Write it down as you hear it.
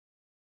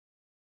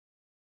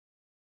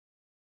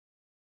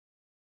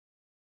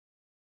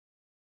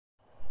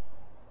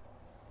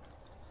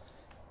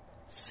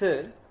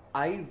Sir,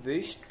 I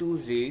wish to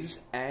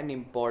raise an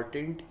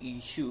important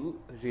issue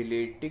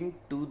relating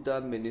to the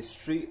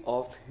Ministry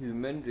of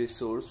Human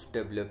Resource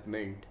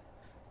Development.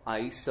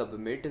 I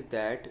submit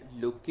that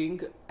looking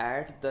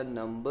at the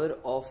number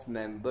of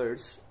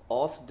members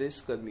of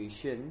this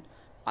commission,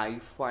 I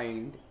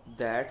find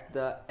that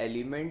the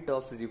element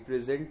of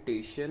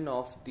representation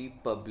of the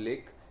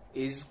public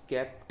is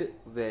kept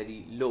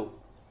very low.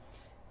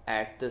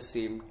 At the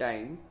same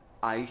time,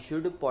 I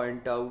should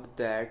point out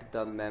that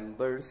the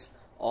members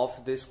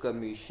of this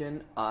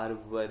commission are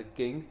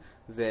working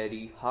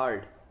very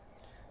hard.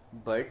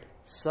 But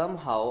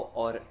somehow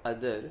or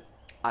other,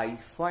 I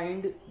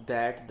find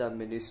that the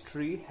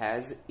ministry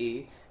has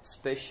a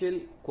special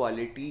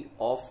quality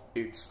of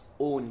its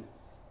own.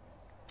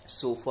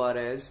 So far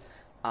as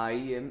I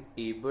am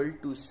able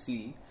to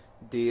see,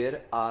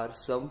 there are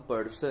some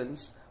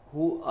persons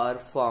who are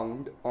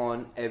found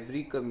on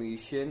every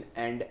commission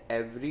and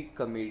every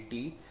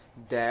committee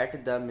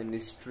that the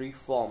ministry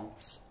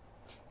forms.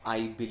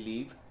 I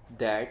believe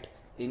that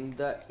in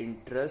the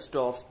interest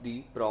of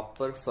the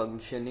proper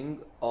functioning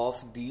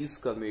of these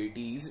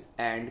committees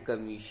and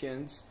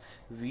commissions,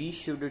 we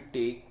should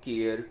take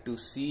care to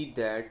see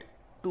that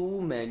too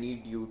many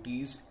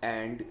duties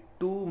and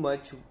too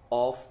much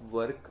of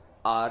work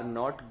are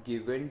not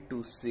given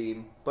to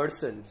same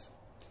persons.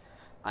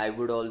 I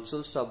would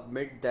also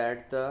submit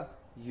that the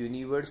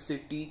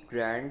University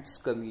Grants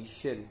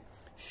Commission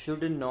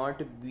should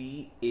not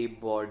be a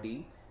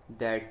body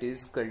that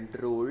is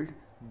controlled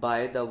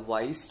by the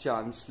Vice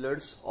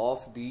Chancellors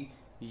of the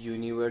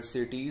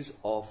Universities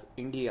of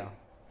India.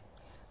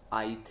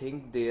 I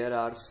think there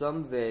are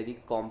some very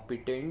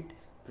competent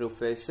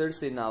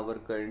professors in our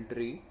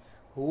country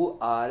who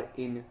are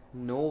in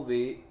no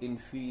way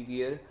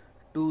inferior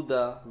to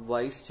the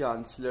Vice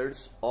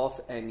Chancellors of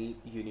any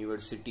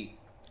university.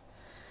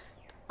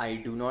 I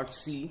do not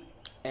see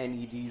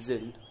any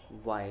reason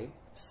why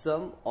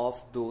some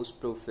of those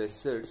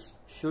professors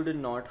should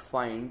not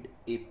find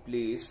a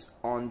place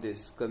on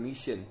this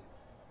commission.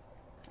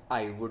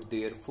 I would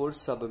therefore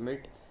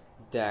submit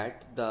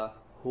that the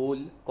whole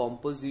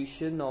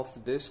composition of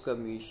this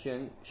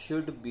commission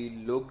should be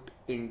looked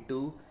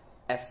into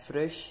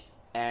afresh,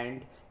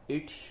 and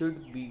it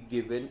should be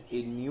given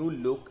a new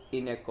look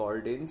in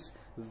accordance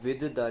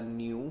with the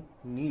new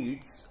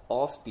needs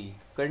of the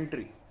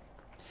country.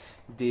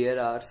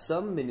 There are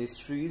some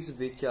ministries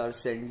which are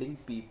sending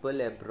people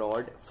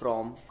abroad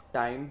from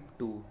time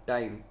to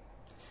time.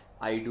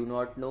 I do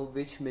not know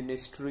which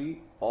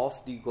ministry of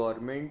the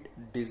government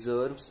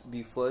deserves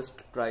the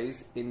first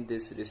prize in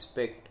this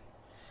respect.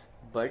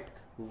 But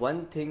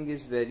one thing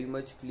is very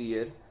much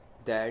clear,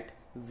 that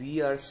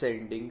we are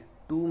sending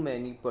too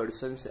many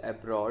persons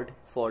abroad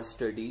for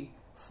study,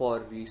 for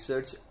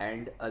research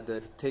and other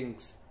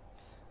things.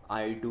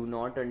 I do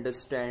not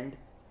understand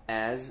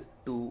as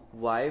to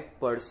why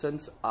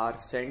persons are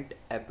sent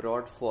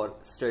abroad for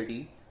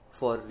study,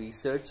 for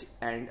research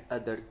and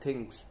other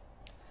things.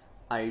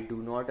 I do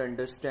not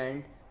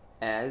understand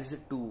as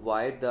to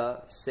why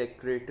the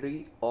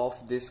secretary of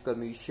this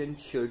commission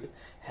should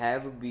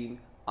have been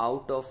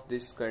out of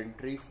this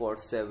country for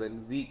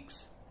 7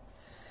 weeks.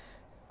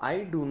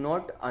 I do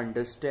not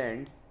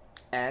understand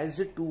as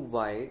to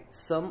why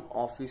some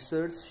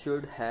officers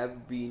should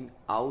have been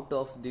out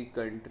of the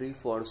country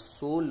for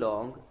so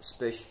long,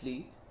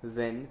 especially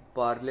when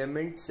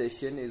Parliament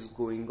session is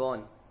going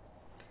on.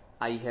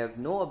 I have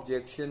no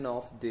objection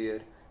of their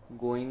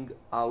going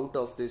out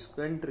of this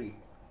country,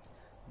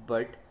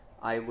 but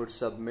I would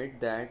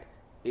submit that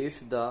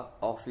if the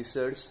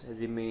officers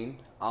remain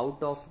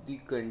out of the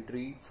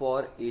country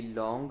for a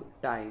long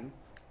time,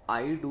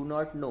 I do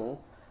not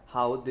know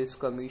how this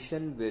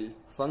commission will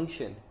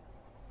function.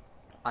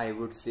 I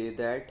would say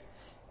that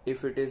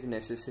if it is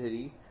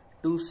necessary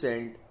to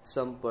send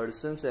some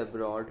persons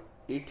abroad,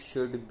 it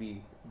should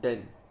be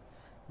done.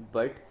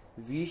 But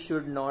we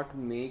should not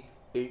make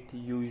it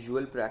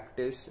usual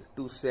practice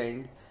to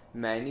send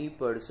many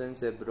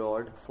persons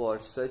abroad for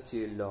such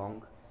a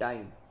long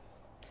time.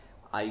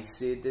 I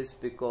say this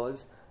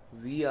because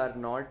we are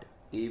not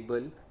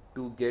able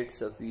to get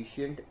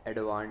sufficient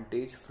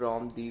advantage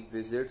from the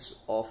visits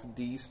of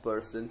these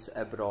persons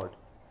abroad.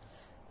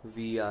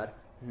 We are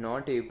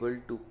not able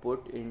to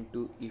put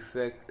into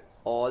effect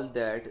all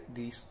that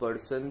these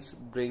persons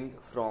bring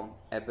from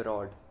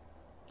abroad.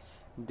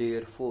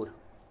 Therefore,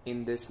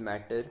 in this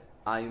matter,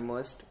 I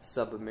must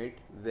submit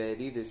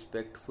very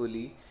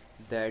respectfully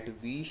that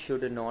we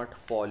should not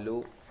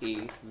follow a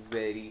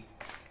very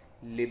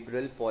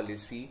liberal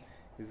policy.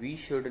 We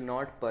should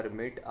not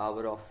permit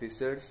our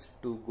officers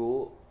to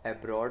go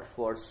abroad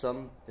for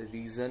some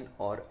reason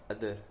or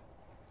other.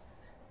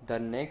 The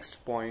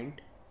next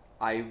point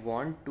I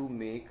want to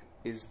make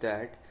is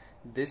that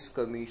this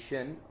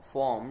commission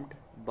formed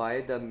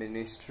by the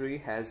ministry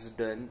has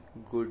done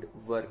good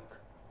work.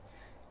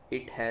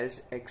 It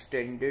has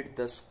extended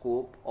the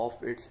scope of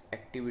its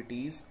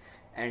activities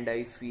and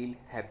I feel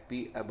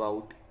happy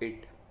about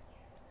it.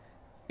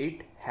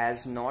 It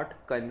has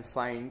not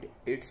confined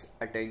its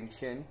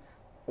attention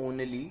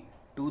only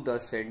to the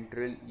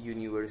central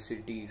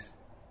universities.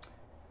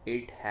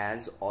 It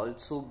has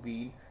also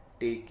been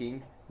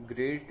taking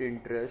great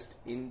interest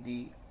in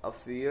the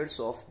affairs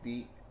of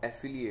the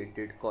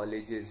affiliated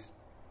colleges.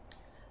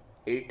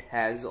 It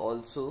has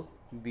also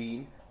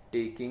been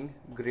taking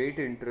great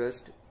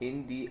interest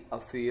in the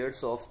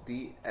affairs of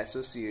the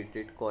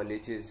associated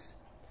colleges.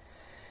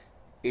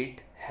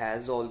 It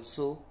has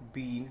also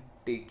been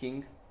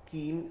taking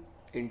keen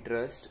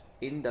interest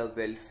in the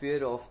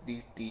welfare of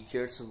the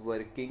teachers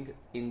working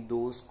in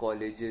those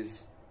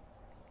colleges.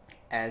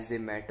 As a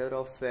matter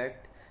of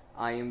fact,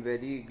 I am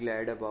very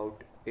glad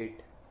about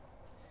it.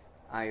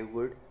 I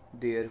would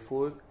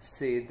therefore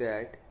say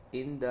that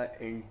in the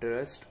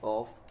interest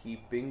of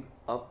keeping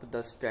up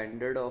the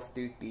standard of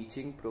the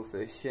teaching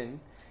profession,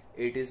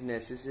 it is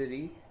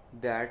necessary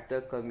that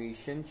the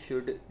Commission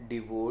should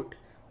devote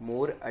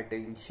more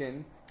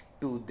attention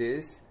to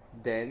this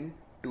than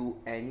to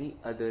any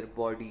other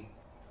body.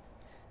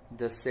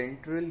 The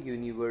central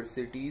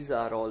universities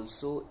are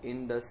also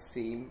in the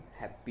same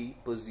happy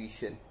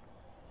position.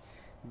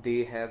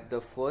 They have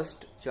the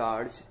first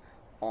charge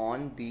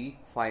on the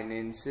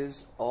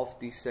finances of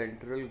the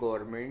central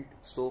government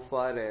so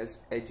far as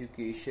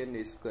education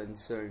is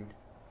concerned.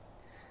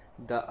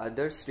 The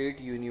other state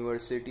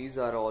universities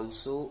are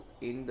also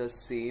in the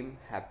same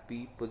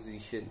happy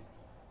position.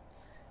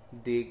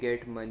 They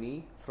get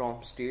money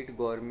from state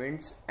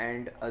governments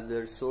and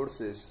other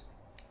sources.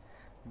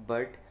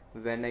 But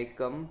when I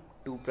come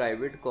to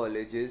private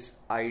colleges,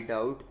 I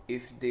doubt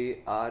if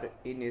they are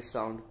in a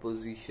sound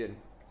position.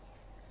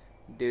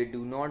 They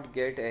do not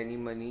get any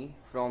money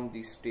from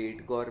the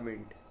state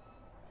government.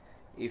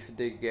 If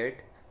they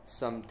get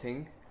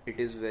something, it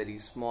is very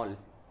small.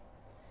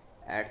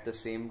 At the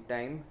same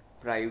time,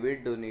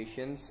 private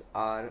donations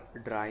are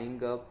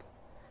drying up.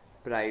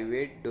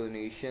 Private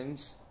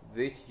donations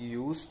which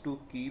used to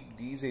keep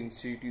these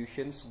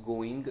institutions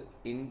going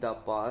in the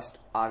past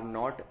are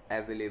not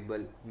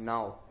available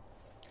now.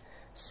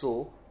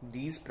 So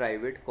these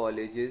private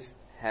colleges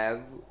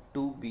have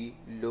to be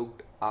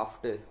looked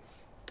after.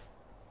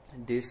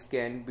 This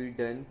can be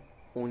done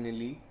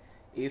only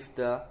if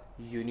the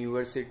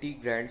University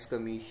Grants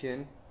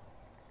Commission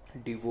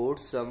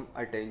devotes some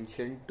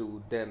attention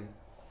to them.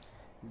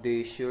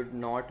 They should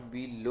not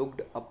be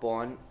looked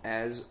upon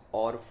as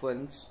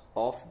orphans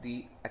of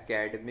the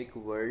academic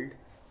world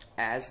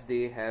as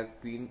they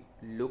have been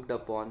looked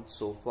upon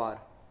so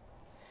far.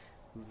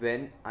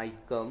 When I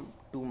come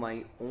to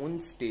my own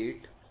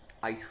state,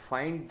 I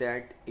find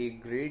that a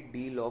great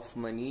deal of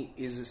money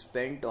is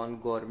spent on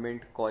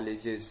government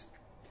colleges.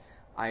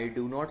 I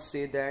do not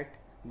say that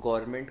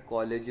government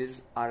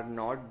colleges are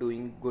not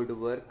doing good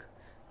work.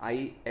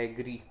 I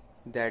agree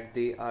that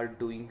they are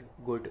doing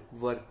good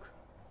work.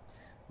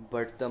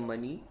 But the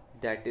money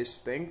that is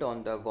spent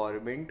on the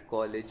government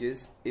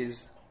colleges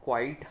is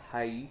quite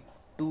high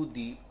to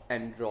the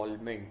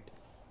enrollment.